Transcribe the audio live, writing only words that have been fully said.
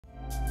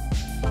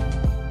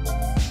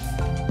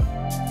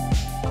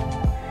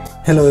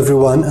Hello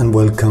everyone and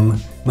welcome.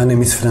 My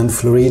name is Fernando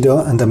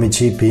Florido and I'm a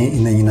GP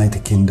in the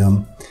United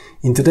Kingdom.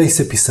 In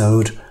today's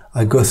episode,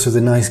 I go through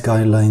the NICE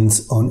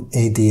guidelines on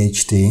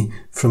ADHD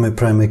from a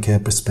primary care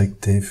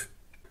perspective.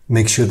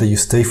 Make sure that you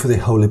stay for the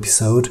whole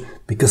episode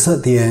because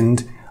at the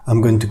end,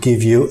 I'm going to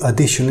give you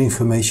additional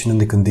information on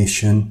the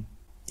condition,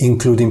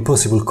 including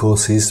possible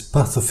causes,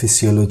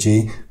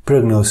 pathophysiology,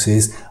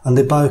 prognosis, and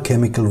the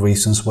biochemical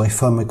reasons why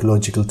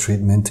pharmacological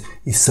treatment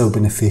is so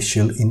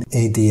beneficial in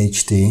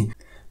ADHD.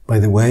 By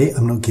the way,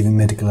 I'm not giving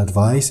medical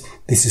advice.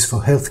 This is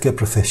for healthcare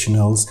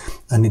professionals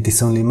and it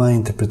is only my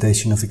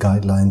interpretation of the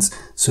guidelines,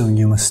 so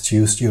you must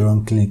use your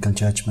own clinical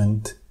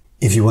judgment.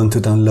 If you want to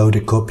download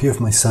a copy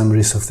of my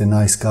summaries of the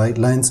NICE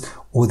guidelines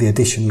or the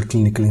additional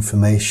clinical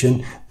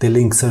information, the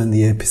links are in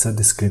the episode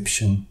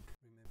description.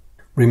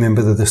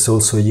 Remember that there's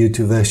also a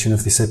YouTube version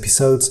of these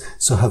episodes,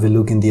 so have a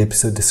look in the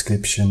episode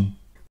description.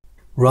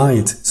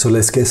 Right, so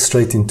let's get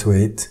straight into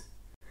it.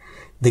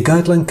 The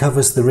guideline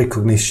covers the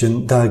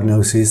recognition,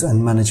 diagnosis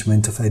and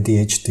management of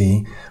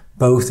ADHD,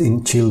 both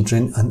in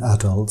children and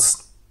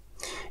adults.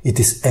 It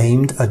is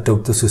aimed at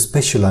doctors who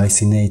specialize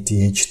in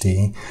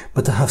ADHD,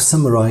 but I have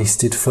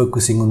summarized it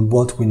focusing on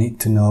what we need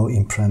to know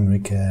in primary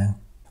care.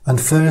 And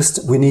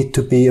first, we need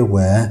to be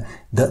aware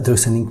that there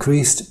is an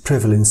increased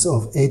prevalence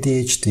of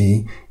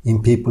ADHD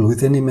in people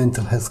with any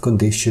mental health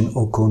condition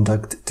or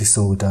conduct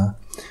disorder,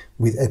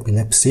 with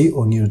epilepsy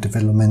or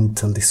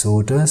neurodevelopmental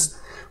disorders,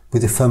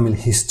 with a family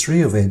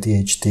history of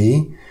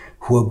ADHD,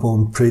 who are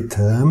born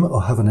preterm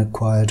or have an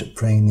acquired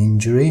brain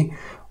injury,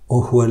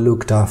 or who are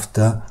looked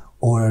after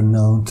or are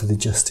known to the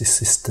justice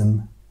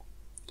system.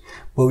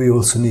 But we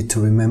also need to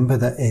remember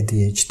that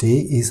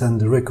ADHD is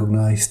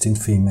under-recognized in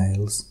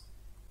females.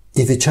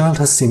 If a child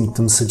has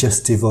symptoms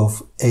suggestive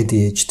of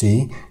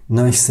ADHD,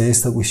 NICE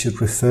says that we should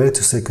refer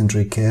to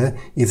secondary care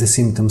if the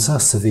symptoms are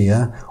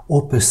severe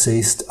or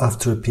persist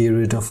after a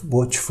period of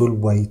watchful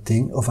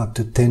waiting of up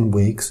to 10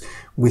 weeks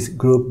with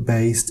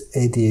group-based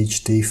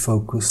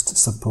ADHD-focused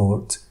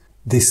support.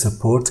 This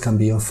support can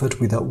be offered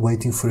without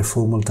waiting for a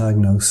formal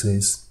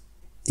diagnosis.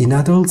 In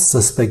adults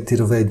suspected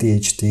of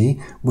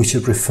ADHD, we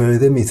should refer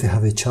them if they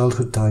have a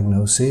childhood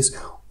diagnosis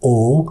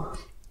or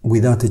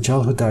without a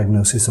childhood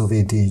diagnosis of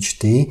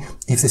ADHD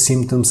if the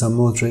symptoms are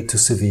moderate to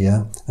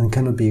severe and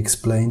cannot be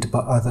explained by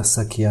other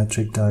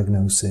psychiatric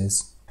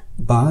diagnoses.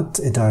 But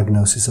a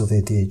diagnosis of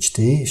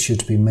ADHD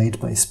should be made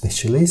by a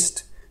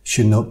specialist,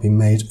 should not be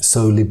made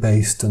solely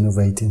based on a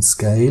rating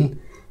scale,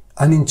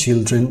 and in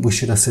children we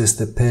should assess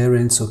the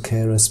parents' or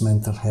carers'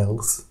 mental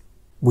health.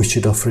 We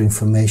should offer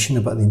information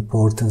about the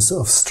importance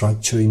of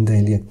structure in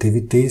daily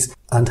activities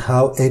and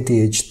how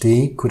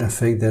ADHD could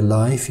affect their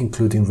life,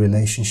 including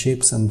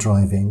relationships and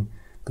driving,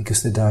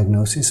 because the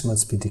diagnosis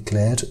must be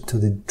declared to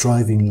the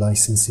driving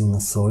licensing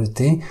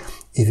authority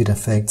if it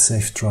affects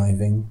safe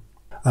driving.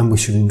 And we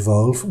should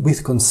involve,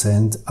 with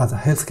consent, other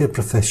healthcare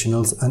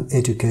professionals and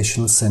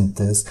educational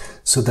centres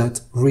so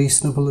that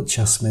reasonable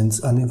adjustments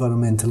and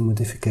environmental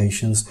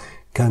modifications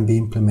can be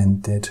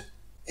implemented.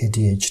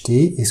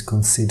 ADHD is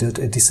considered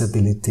a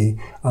disability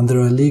and there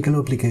are legal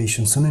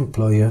obligations on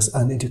employers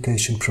and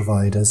education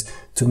providers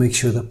to make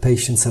sure that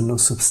patients are not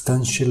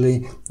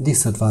substantially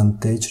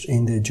disadvantaged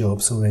in their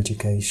jobs or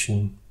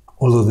education.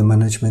 Although the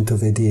management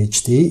of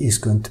ADHD is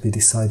going to be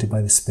decided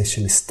by the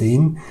specialist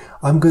team,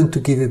 I'm going to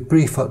give a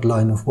brief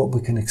outline of what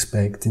we can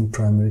expect in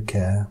primary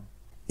care.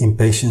 In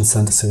patients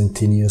under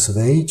 17 years of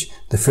age,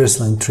 the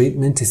first-line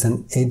treatment is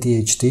an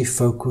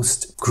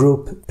ADHD-focused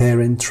group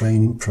parent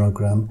training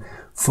program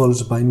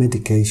followed by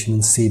medication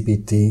and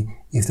CBT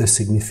if there's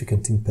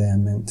significant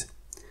impairment.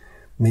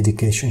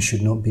 Medication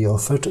should not be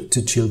offered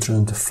to children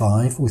under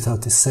 5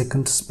 without a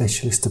second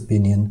specialist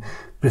opinion,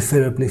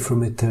 preferably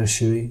from a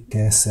tertiary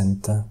care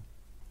centre.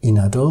 In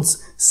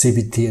adults,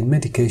 CBT and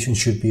medication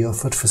should be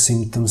offered for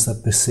symptoms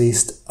that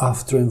persist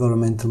after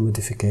environmental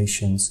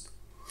modifications.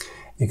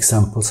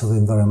 Examples of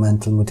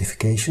environmental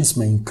modifications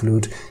may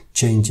include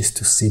changes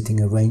to seating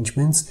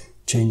arrangements,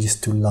 changes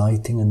to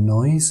lighting and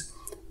noise,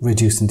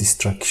 reducing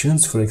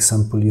distractions, for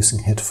example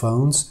using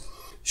headphones,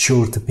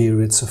 shorter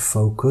periods of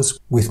focus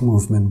with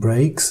movement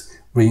breaks,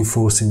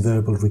 reinforcing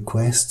verbal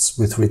requests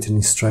with written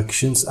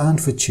instructions, and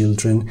for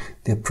children,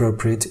 the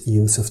appropriate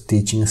use of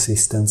teaching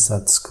assistants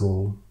at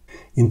school.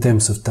 In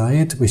terms of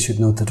diet, we should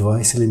not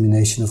advise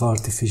elimination of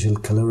artificial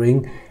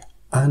colouring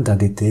and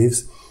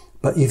additives,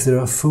 but if there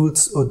are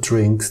foods or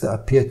drinks that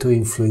appear to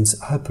influence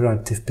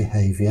hyperactive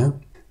behaviour,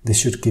 they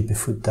should keep a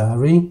food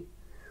diary.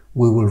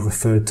 We will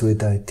refer to a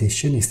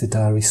dietitian if the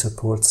diary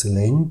supports a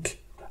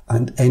link,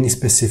 and any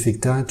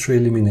specific dietary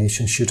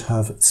elimination should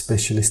have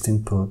specialist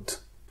input.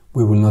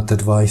 We will not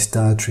advise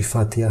dietary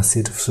fatty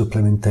acid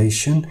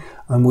supplementation,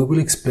 and we will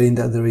explain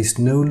that there is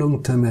no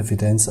long-term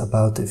evidence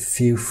about a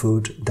few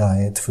food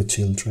diet for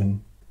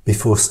children.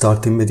 Before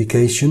starting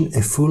medication,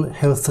 a full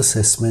health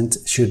assessment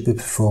should be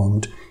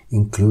performed,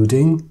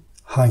 including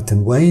height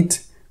and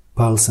weight,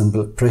 pulse and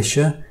blood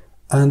pressure,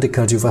 and a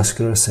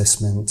cardiovascular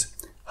assessment.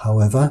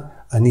 However,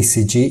 An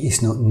ECG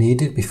is not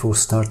needed before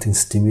starting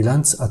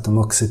stimulants,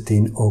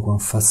 atomoxetine or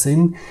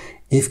guanfacine,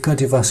 if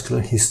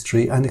cardiovascular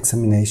history and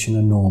examination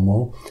are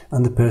normal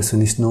and the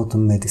person is not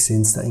on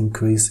medicines that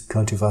increase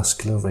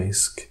cardiovascular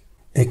risk.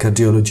 A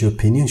cardiology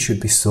opinion should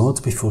be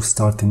sought before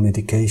starting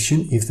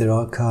medication if there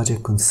are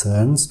cardiac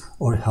concerns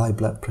or high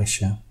blood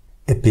pressure.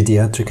 A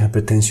pediatric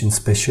hypertension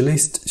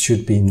specialist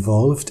should be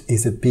involved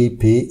if the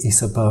BP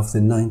is above the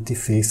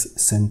 95th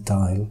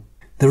centile.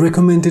 The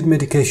recommended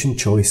medication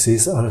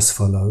choices are as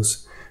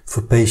follows.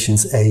 For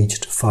patients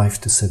aged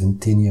 5 to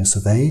 17 years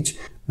of age,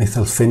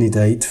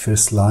 methylphenidate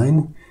first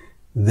line,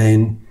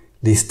 then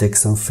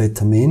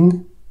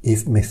lisdexamfetamine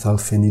if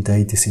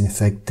methylphenidate is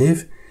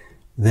ineffective,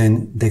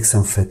 then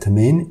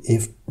dexamphetamine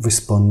if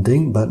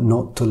responding but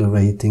not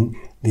tolerating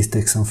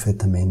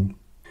lisdexamfetamine.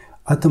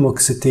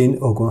 Atomoxetine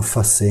or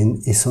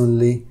guanfacine is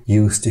only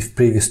used if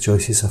previous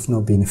choices have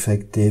not been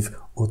effective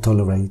or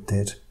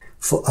tolerated.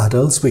 For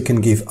adults, we can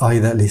give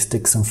either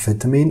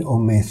lisdexamfetamine or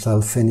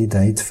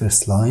methylphenidate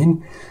first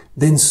line,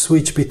 then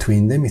switch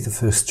between them if the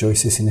first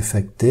choice is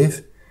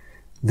ineffective,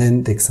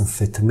 then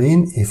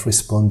dexamphetamine if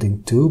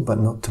responding to but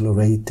not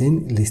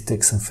tolerating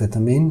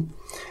lisdexamfetamine,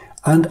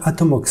 and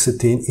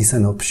atomoxetine is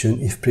an option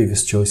if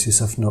previous choices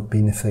have not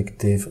been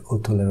effective or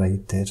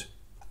tolerated.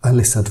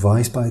 Unless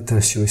advised by a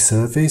tertiary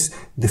service,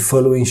 the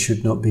following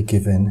should not be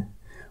given: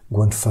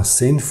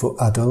 guanfacine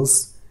for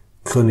adults,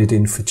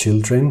 clonidine for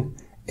children,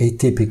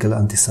 atypical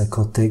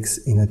antipsychotics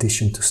in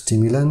addition to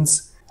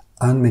stimulants,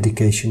 and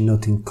medication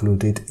not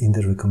included in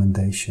the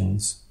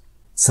recommendations.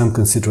 Some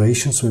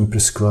considerations when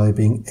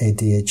prescribing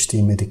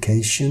ADHD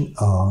medication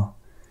are: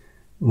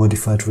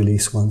 modified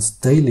release once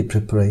daily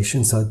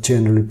preparations are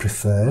generally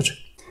preferred.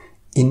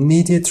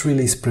 Immediate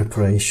release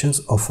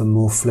preparations offer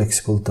more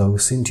flexible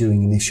dosing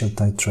during initial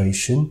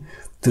titration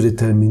to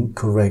determine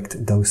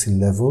correct dosing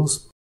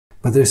levels,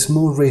 but there is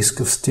more risk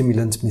of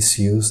stimulant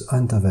misuse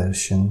and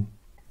aversion.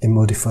 A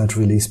modified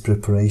release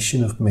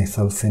preparation of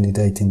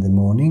methylphenidate in the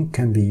morning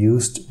can be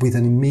used with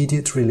an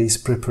immediate release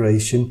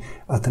preparation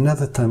at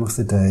another time of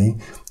the day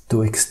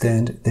to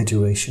extend the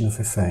duration of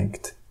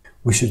effect.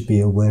 We should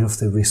be aware of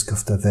the risk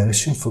of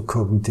diversion for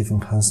cognitive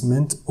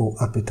enhancement or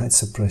appetite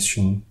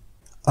suppression.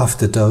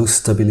 After dose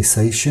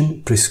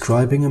stabilization,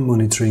 prescribing and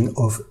monitoring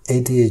of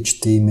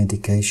ADHD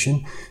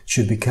medication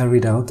should be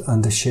carried out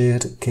under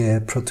shared care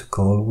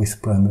protocol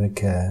with primary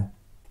care.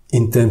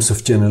 In terms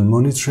of general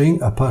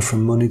monitoring, apart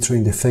from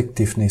monitoring the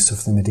effectiveness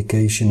of the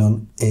medication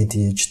on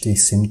ADHD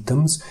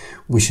symptoms,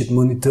 we should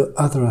monitor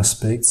other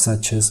aspects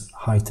such as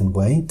height and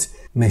weight,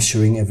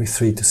 measuring every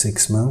 3 to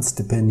 6 months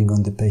depending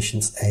on the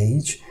patient's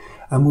age,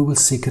 and we will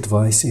seek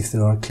advice if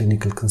there are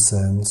clinical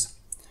concerns.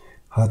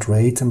 Heart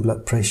rate and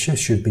blood pressure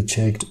should be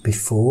checked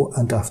before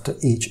and after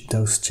each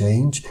dose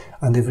change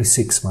and every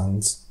 6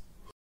 months.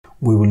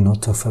 We will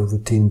not offer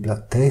routine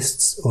blood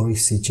tests or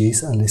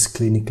ECGs unless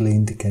clinically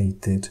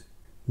indicated.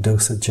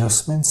 Dose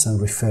adjustments and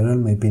referral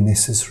may be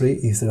necessary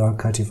if there are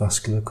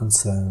cardiovascular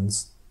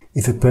concerns.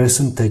 If a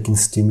person taking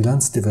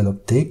stimulants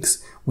develops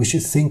tics, we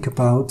should think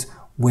about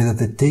whether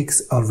the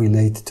tics are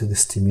related to the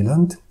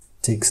stimulant,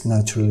 tics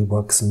naturally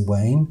wax and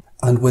wane,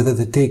 and whether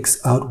the tics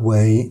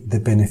outweigh the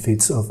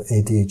benefits of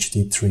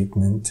ADHD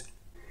treatment.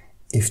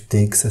 If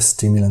tics are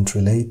stimulant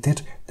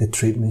related, the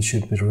treatment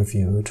should be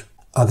reviewed.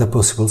 Other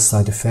possible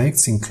side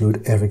effects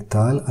include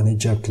erectile and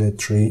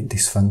ejaculatory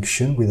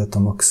dysfunction with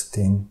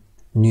atomoxetine.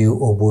 New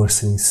or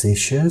worsening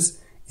seizures.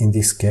 In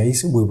this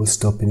case, we will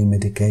stop any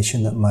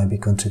medication that might be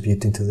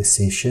contributing to the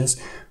seizures,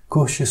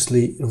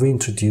 cautiously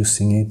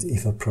reintroducing it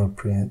if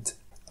appropriate.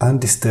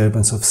 And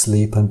disturbance of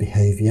sleep and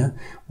behavior,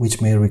 which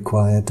may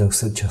require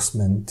dose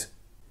adjustment.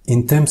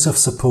 In terms of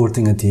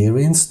supporting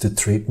adherence to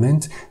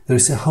treatment, there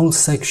is a whole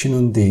section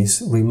on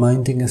this,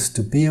 reminding us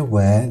to be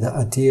aware that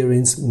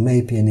adherence may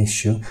be an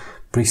issue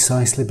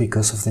precisely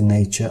because of the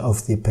nature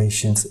of the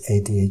patient's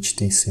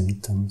ADHD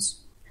symptoms.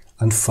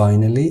 And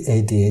finally,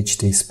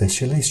 ADHD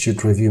specialists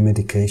should review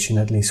medication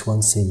at least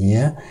once a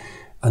year,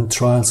 and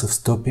trials of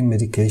stopping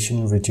medication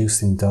and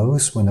reducing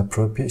dose when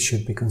appropriate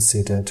should be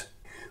considered.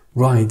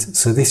 Right,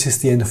 so this is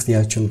the end of the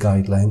actual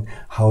guideline.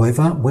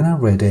 However, when I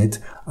read it,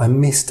 I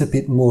missed a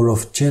bit more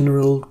of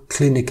general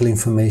clinical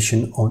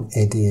information on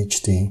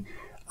ADHD,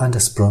 and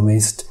as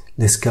promised,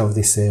 let's cover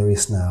these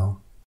areas now.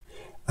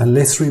 And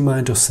let's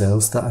remind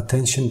ourselves that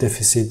attention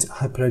deficit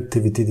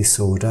hyperactivity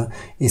disorder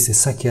is a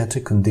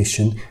psychiatric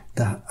condition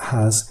that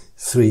has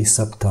 3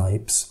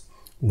 subtypes.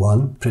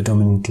 1.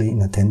 Predominantly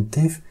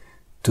inattentive,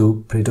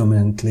 2.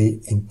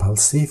 Predominantly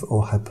impulsive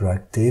or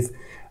hyperactive,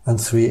 and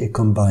 3. A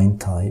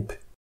combined type.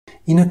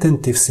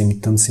 Inattentive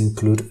symptoms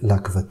include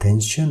lack of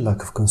attention,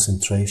 lack of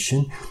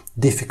concentration,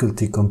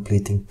 difficulty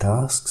completing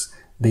tasks,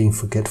 being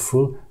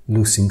forgetful,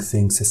 losing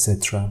things,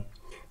 etc.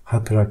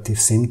 Hyperactive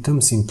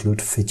symptoms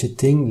include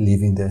fidgeting,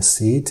 leaving their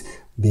seat,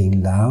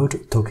 being loud,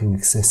 talking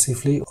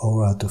excessively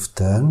or out of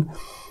turn,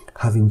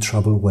 having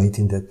trouble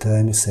waiting their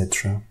turn,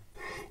 etc.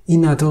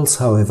 In adults,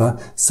 however,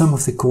 some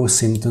of the core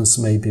symptoms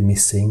may be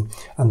missing,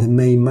 and they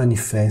may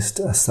manifest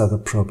as other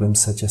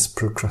problems such as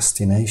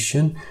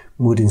procrastination,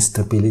 mood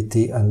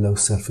instability and low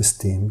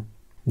self-esteem.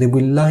 They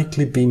will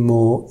likely be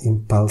more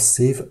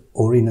impulsive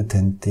or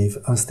inattentive,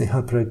 as the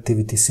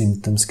hyperactivity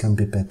symptoms can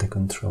be better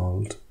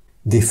controlled.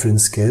 Different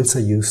scales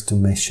are used to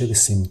measure the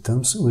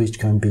symptoms, which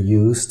can be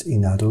used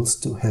in adults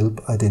to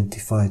help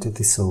identify the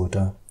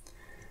disorder.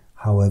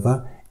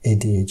 However,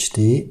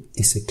 ADHD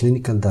is a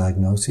clinical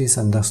diagnosis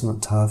and does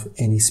not have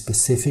any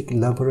specific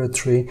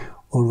laboratory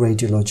or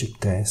radiologic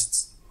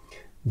tests.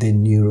 The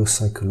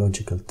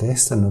neuropsychological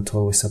tests are not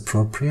always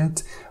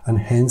appropriate, and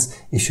hence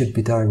it should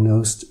be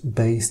diagnosed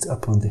based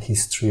upon the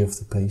history of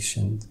the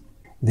patient.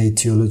 The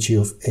etiology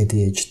of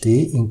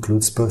ADHD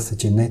includes both a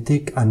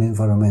genetic and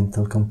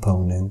environmental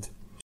component.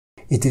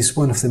 It is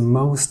one of the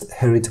most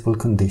heritable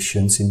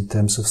conditions in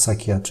terms of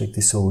psychiatric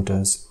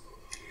disorders.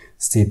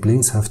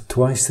 Siblings have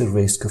twice the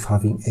risk of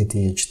having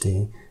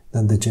ADHD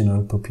than the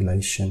general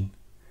population.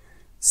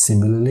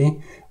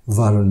 Similarly,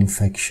 viral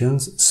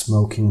infections,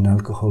 smoking and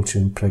alcohol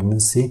during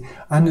pregnancy,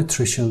 and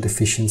nutritional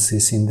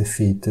deficiencies in the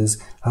fetus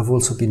have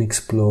also been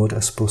explored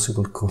as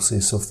possible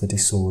causes of the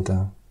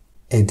disorder.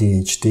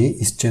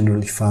 ADHD is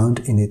generally found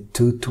in a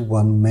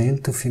 2:1 male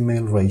to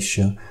female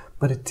ratio,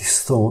 but it is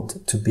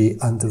thought to be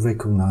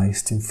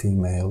under-recognized in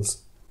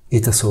females.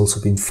 It has also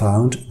been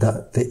found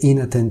that the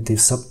inattentive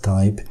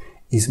subtype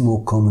is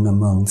more common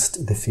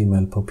amongst the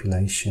female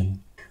population.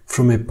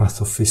 From a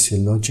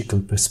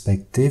pathophysiological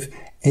perspective,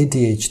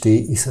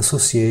 ADHD is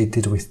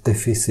associated with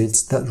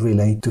deficits that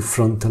relate to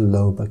frontal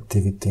lobe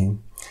activity.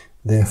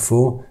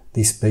 Therefore,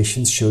 these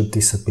patients show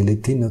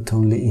disability not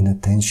only in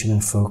attention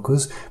and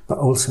focus, but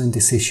also in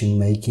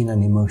decision-making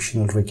and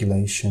emotional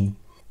regulation.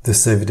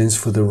 There's evidence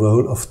for the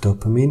role of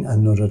dopamine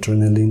and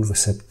noradrenaline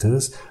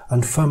receptors,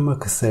 and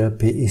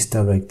pharmacotherapy is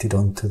directed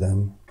onto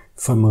them.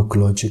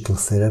 Pharmacological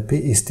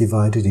therapy is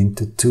divided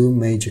into two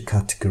major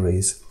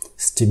categories: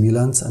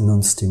 stimulants and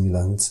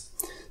non-stimulants.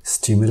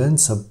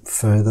 Stimulants are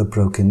further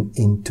broken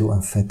into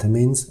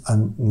amphetamines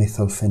and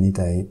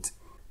methylphenidate.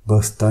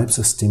 Both types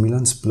of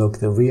stimulants block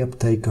the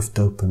reuptake of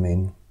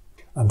dopamine.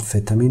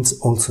 Amphetamines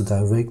also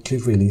directly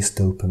release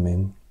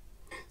dopamine.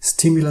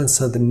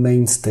 Stimulants are the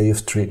mainstay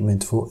of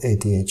treatment for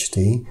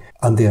ADHD,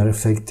 and they are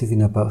effective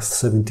in about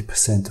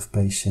 70% of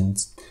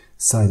patients.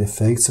 Side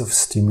effects of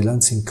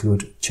stimulants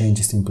include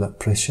changes in blood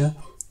pressure,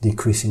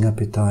 decreasing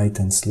appetite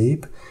and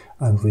sleep,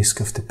 and risk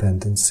of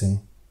dependency.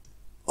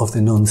 Of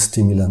the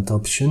non-stimulant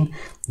option,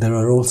 there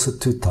are also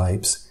two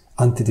types: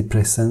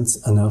 antidepressants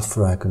and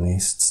alpha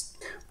agonists.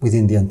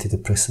 Within the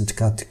antidepressant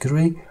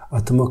category,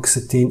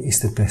 atomoxetine is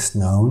the best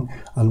known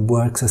and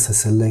works as a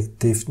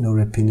selective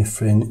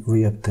norepinephrine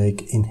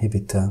reuptake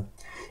inhibitor.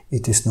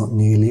 It is not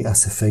nearly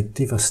as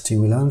effective as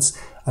stimulants,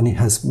 and it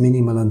has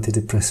minimal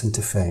antidepressant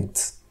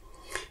effects.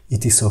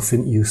 It is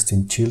often used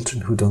in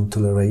children who don't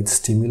tolerate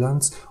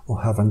stimulants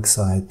or have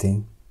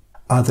anxiety.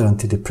 Other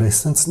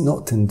antidepressants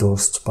not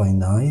endorsed by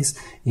NICE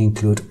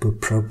include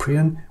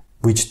bupropion,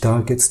 which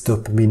targets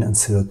dopamine and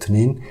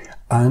serotonin,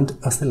 and,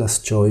 as the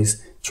last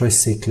choice,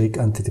 tricyclic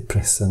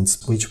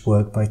antidepressants, which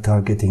work by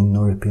targeting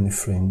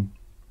norepinephrine.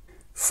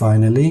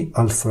 Finally,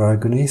 alpha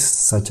agonists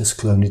such as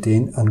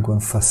clonidine and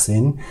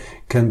guanfacine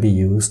can be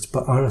used,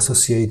 but are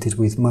associated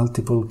with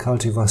multiple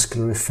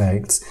cardiovascular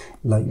effects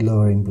like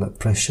lowering blood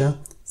pressure,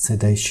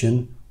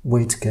 sedation,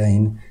 weight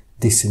gain,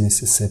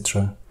 dizziness,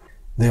 etc.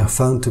 They are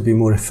found to be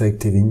more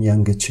effective in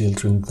younger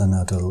children than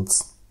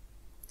adults.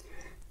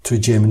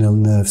 Trigeminal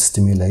nerve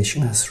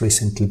stimulation has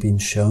recently been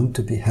shown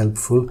to be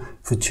helpful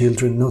for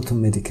children not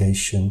on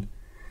medication.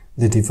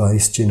 The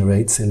device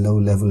generates a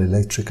low-level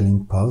electrical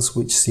impulse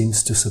which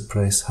seems to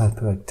suppress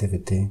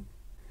hyperactivity.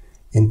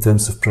 In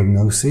terms of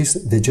prognosis,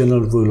 the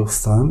general rule of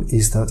thumb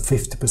is that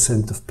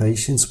 50% of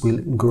patients will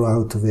grow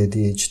out of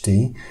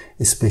ADHD,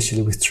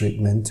 especially with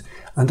treatment,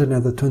 and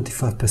another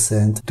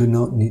 25% do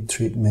not need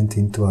treatment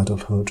into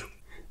adulthood.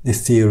 The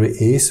theory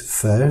is,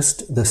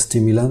 first, that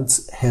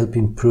stimulants help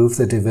improve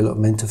the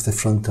development of the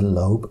frontal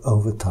lobe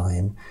over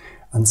time,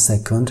 and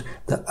second,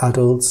 that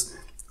adults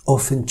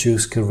often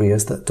choose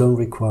careers that don't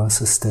require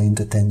sustained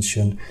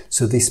attention,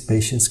 so these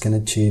patients can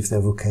achieve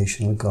their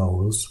vocational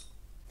goals.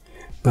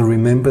 But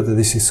remember that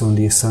this is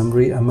only a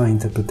summary and my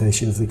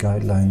interpretation of the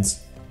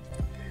guidelines.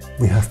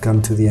 We have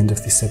come to the end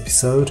of this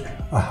episode.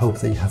 I hope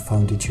that you have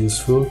found it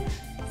useful.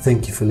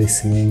 Thank you for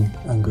listening,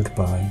 and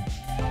goodbye.